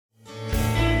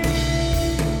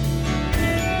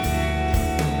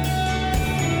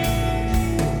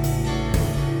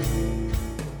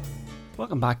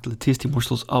welcome back to the Tasty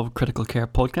Morsels of Critical Care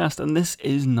podcast, and this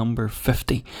is number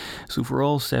 50. So for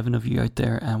all 7 of you out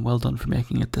there, well done for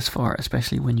making it this far,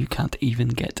 especially when you can't even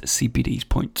get CPD's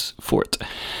points for it.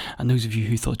 And those of you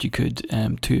who thought you could,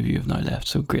 2 of you have now left,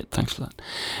 so great, thanks for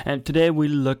that. Today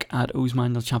we'll look at O's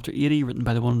Manual Chapter 80, written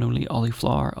by the one and only Ollie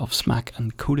Flower of Smack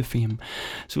and Coda fame.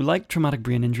 So like traumatic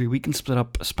brain injury, we can split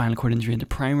up spinal cord injury into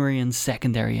primary and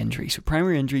secondary injury. So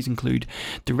primary injuries include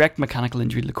direct mechanical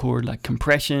injury to the cord, like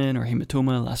compression or hematoma,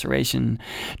 laceration,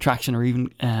 traction, or even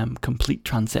complete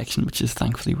transection, which is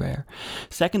thankfully rare.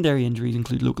 Secondary injuries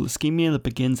include local ischemia that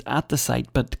begins at the site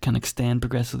but can extend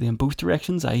progressively in both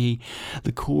directions, i.e.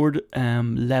 the cord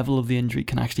level of the injury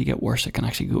can actually get worse. It can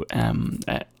actually go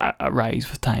rise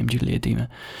with time due to edema.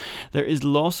 There is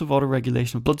loss of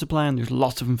autoregulation of blood supply, and there's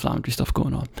lots of inflammatory stuff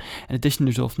going on. In addition,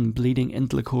 there's often bleeding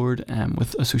into the cord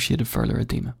with associated further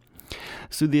edema.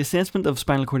 So the assessment of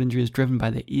spinal cord injury is driven by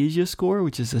the ASIA score,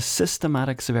 which is a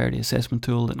systematic severity assessment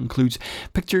tool that includes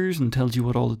pictures and tells you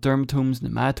what all the dermatomes and the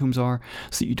myotomes are,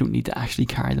 so that you don't need to actually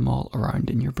carry them all around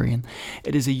in your brain.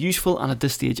 It is a useful and at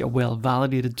this stage a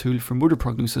well-validated tool for motor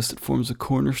prognosis that forms a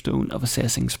cornerstone of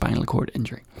assessing spinal cord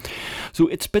injury. So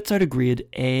it spits out a grade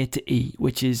A to E,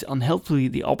 which is unhelpfully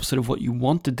the opposite of what you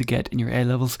wanted to get in your A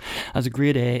levels, as a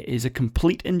grade A is a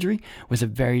complete injury with a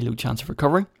very low chance of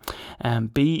recovery.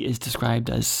 B is described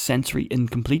as sensory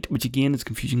incomplete, which again is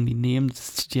confusingly named,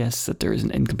 suggests that there is an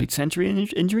incomplete sensory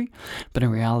injury, but in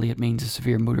reality it means a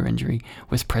severe motor injury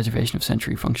with preservation of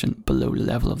sensory function below the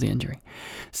level of the injury.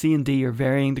 C and D are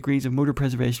varying degrees of motor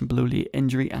preservation below the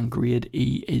injury, and grade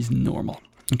E is normal.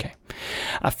 Okay.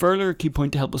 A further key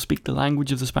point to help us speak the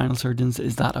language of the spinal surgeons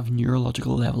is that of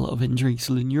neurological level of injury.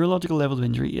 So the neurological level of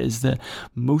injury is the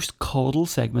most caudal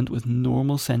segment with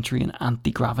normal sensory and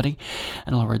anti-gravity.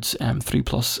 In other words,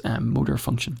 3+ motor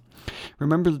function.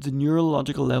 Remember that the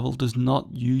neurological level does not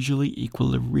usually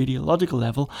equal the radiological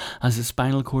level, as the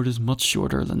spinal cord is much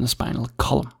shorter than the spinal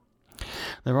column.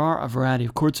 There are a variety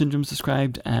of cord syndromes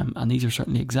described, and these are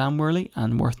certainly exam worthy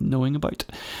and worth knowing about.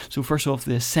 So first off,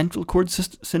 the central cord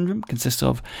syndrome consists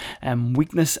of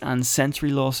weakness and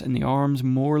sensory loss in the arms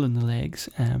more than the legs.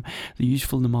 The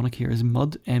useful mnemonic here is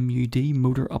MUD, M-U-D,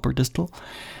 motor upper distal.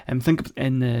 Think of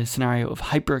in the scenario of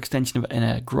hyperextension in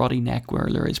a grotty neck where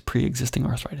there is pre-existing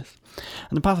arthritis.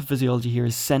 And the pathophysiology here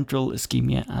is central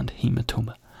ischemia and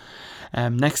hematoma.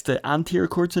 Next, the anterior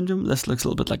cord syndrome. This looks a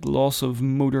little bit like loss of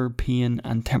motor, pain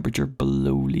and temperature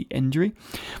below the injury,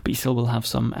 but you still will have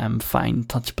some fine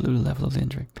touch below the level of the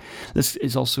injury. This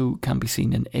is also can be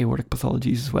seen in aortic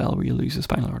pathologies as well, where you lose the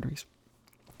spinal arteries.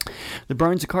 The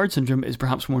Brown-Séquard syndrome is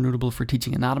perhaps more notable for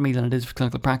teaching anatomy than it is for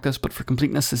clinical practice, but for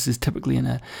completeness, this is typically in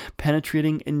a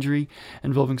penetrating injury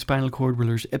involving spinal cord where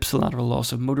there's ipsilateral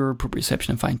loss of motor, proprioception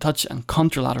and fine touch, and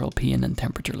contralateral pain and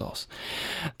temperature loss.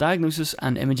 Diagnosis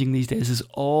and imaging these days is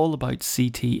all about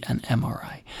CT and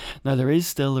MRI. Now, there is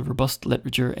still a robust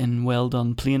literature in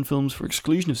well-done plain films for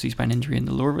exclusion of C-spine injury in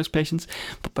the lower risk patients,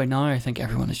 but by now I think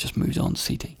everyone has just moved on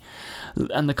to CT.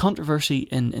 And the controversy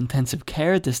in intensive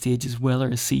care at this stage is whether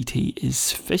a CT is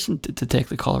sufficient to take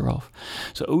the collar off.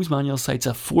 So O's Manual cites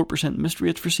a 4% missed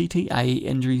rate for CT, i.e.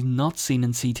 injuries not seen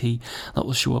in CT that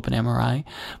will show up in MRI,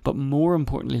 but more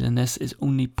importantly than this is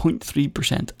only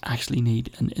 0.3% actually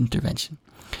need an intervention.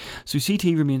 So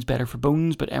CT remains better for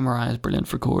bones, but MRI is brilliant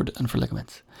for cord and for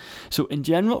ligaments. So in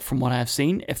general, from what I have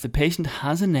seen, if the patient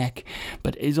has a neck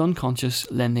but is unconscious,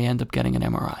 then they end up getting an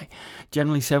MRI,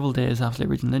 generally several days after the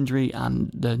original injury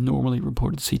and the normally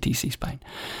reported CT C-spine.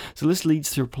 So this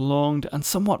leads to a prolonged and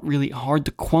somewhat really hard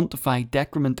to quantify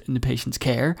decrement in the patient's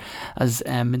care, as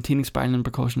maintaining spinal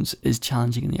precautions is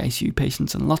challenging in the ICU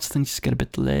patients, and lots of things just get a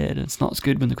bit delayed and it's not as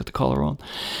good when they've got the collar on.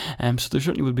 So there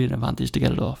certainly would be an advantage to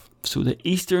get it off. So the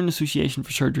Eastern Association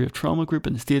for Surgery of Trauma group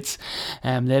in the States,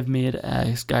 they've made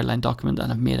a guideline document and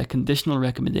have made a conditional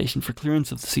recommendation for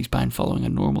clearance of the C-spine following a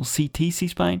normal CT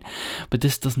C-spine, but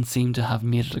this doesn't seem to have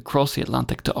made it across the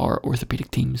Atlantic to our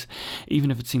orthopaedic teams, even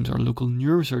if it seems our local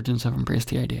neurosurgeons have embraced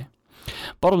the idea.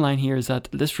 Bottom line here is that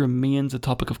this remains a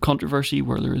topic of controversy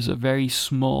where there is a very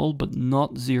small but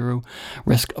not zero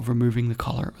risk of removing the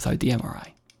collar without the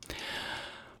MRI.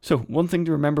 So one thing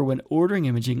to remember when ordering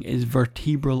imaging is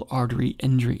vertebral artery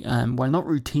injury. While not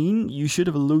routine, you should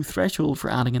have a low threshold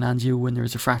for adding an angio when there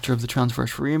is a fracture of the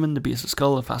transverse foramen, the base of the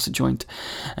skull, a facet joint,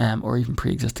 or even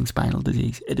pre-existing spinal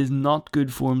disease. It is not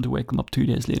good form to wake them up 2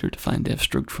 days later to find they have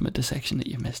stroked from a dissection that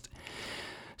you've missed.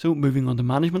 So moving on to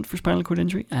management for spinal cord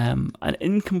injury, an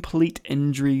incomplete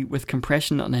injury with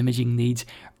compression on imaging needs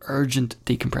urgent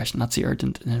decompression. That's the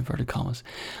urgent in inverted commas.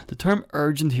 The term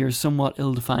urgent here is somewhat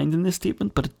ill-defined in this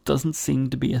statement, but it doesn't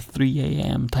seem to be a 3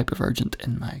 a.m. type of urgent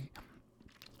in my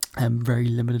very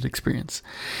limited experience.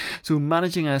 So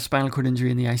managing a spinal cord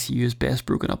injury in the ICU is best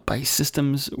broken up by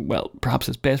systems. Well, perhaps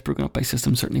it's best broken up by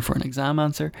systems, certainly for an exam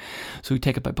answer. So we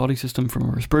take it by body system from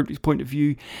a respiratory point of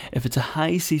view. If it's a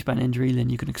high C-spine injury, then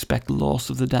you can expect loss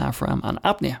of the diaphragm and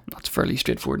apnea. That's fairly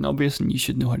straightforward and obvious, and you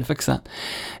should know how to fix that.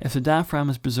 If the diaphragm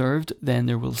is preserved, then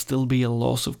there will still be a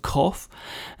loss of cough.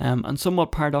 And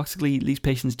somewhat paradoxically, these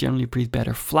patients generally breathe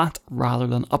better flat rather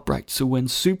than upright. So when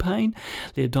supine,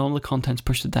 the abdominal contents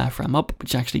push the diaphragm up,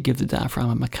 which actually give the diaphragm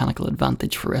a mechanical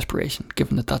advantage for respiration,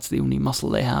 given that that's the only muscle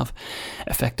they have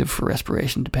effective for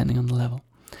respiration depending on the level.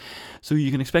 So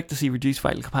you can expect to see reduced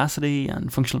vital capacity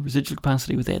and functional residual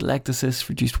capacity with atelectasis,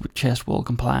 reduced chest wall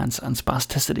compliance and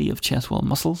spasticity of chest wall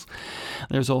muscles.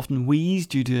 There's often wheeze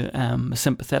due to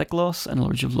sympathetic loss, in other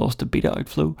words you've lost a beta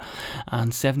outflow,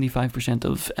 and 75%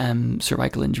 of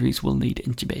cervical injuries will need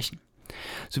intubation.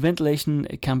 So ventilation,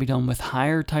 it can be done with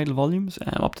higher tidal volumes,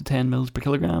 up to 10 mils per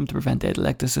kilogram, to prevent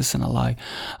atelectasis and allow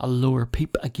a lower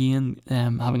PEEP. Again,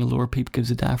 having a lower PEEP gives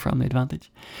the diaphragm the advantage.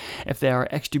 If they are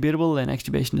extubatable, then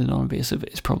extubation to non-invasive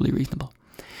is probably reasonable.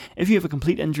 If you have a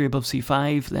complete injury above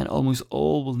C5, then almost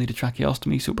all will need a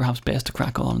tracheostomy, so perhaps best to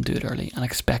crack on and do it early and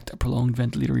expect a prolonged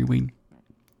ventilatory wean.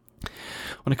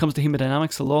 When it comes to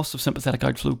hemodynamics, the loss of sympathetic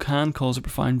outflow can cause a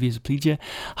profound vasoplegia,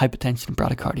 hypotension and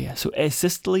bradycardia. So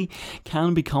asystole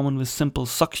can be common with simple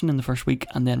suction in the first week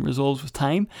and then resolves with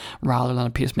time rather than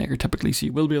a pacemaker typically. So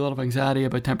you will be a lot of anxiety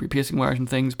about temporary pacing wires and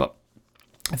things, but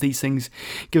if these things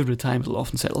give it a bit of time, it'll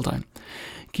often settle down.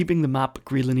 Keeping the MAP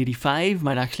greater than 85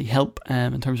 might actually help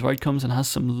in terms of outcomes, and has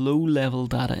some low-level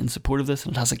data in support of this,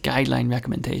 and it has a guideline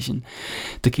recommendation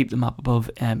to keep the MAP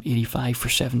above 85 for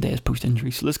 7 days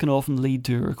post-injury. So this can often lead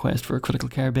to a request for a critical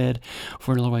care bed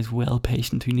for an otherwise well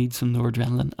patient who needs some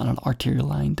noradrenaline and an arterial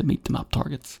line to meet the MAP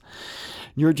targets.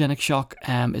 Neurogenic shock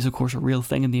is of course a real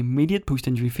thing in the immediate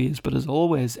post-injury phase, but as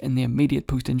always in the immediate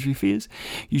post-injury phase,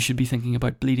 you should be thinking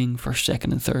about bleeding first,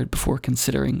 second and third before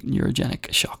considering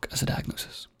neurogenic shock as a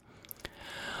diagnosis.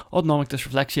 Autonomic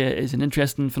dysreflexia is an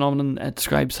interesting phenomenon. It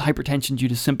describes hypertension due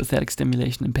to sympathetic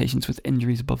stimulation in patients with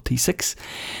injuries above T6.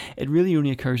 It really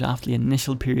only occurs after the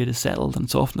initial period is settled, and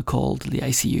it's often a call to the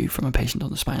ICU from a patient on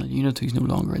the spinal unit who's no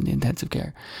longer in the intensive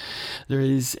care. There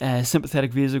is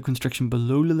sympathetic vasoconstriction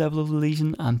below the level of the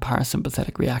lesion and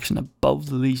parasympathetic reaction above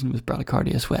the lesion with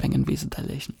bradycardia, sweating and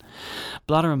vasodilation.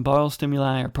 Bladder and bowel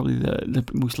stimuli are probably the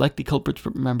most likely culprits,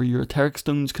 but remember ureteric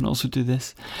stones can also do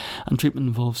this, and treatment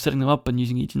involves sitting them up and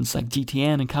using agents like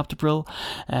GTN and captopril,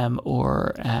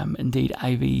 or indeed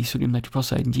IV sodium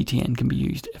nitroprusside and GTN can be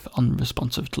used if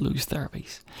unresponsive to those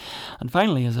therapies. And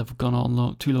finally, as I've gone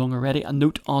on too long already, a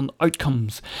note on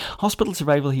outcomes. Hospital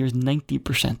survival here is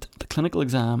 90%. The clinical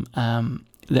exam,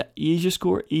 the ASIA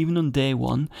score, even on day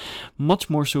one,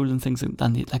 much more so than things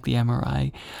like the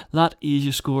MRI, that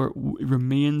ASIA score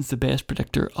remains the best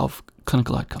predictor of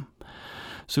clinical outcome.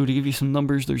 So to give you some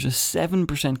numbers, there's a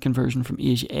 7% conversion from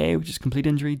ASIA A, which is complete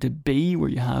injury, to B, where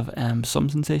you have some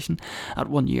sensation, at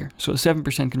 1 year. So a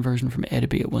 7% conversion from A to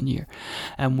B at 1 year,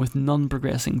 with none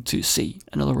progressing to C.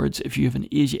 In other words, if you have an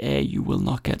ASIA A, you will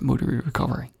not get motor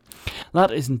recovery. That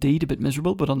is indeed a bit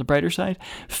miserable, but on the brighter side,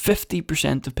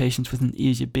 50% of patients with an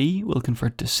ASIA B will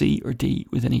convert to C or D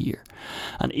within a year.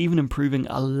 And even improving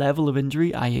a level of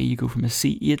injury, i.e. you go from a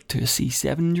C8 to a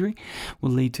C7 injury, will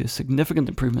lead to a significant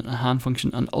improvement in hand function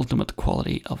and ultimate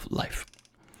quality of life.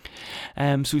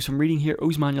 So some reading here.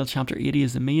 O's Manual chapter 80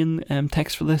 is the main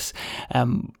text for this.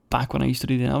 Back when I used to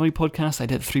do the anatomy podcast, I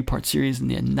did a 3-part series in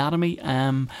the anatomy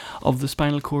of the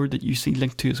spinal cord that you see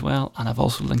linked to as well, and I've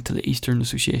also linked to the Eastern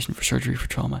Association for Surgery for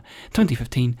Trauma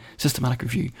 2015 systematic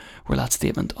review, where that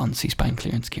statement on C-spine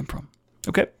clearance came from.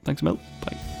 Okay, thanks a mil.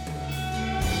 Bye.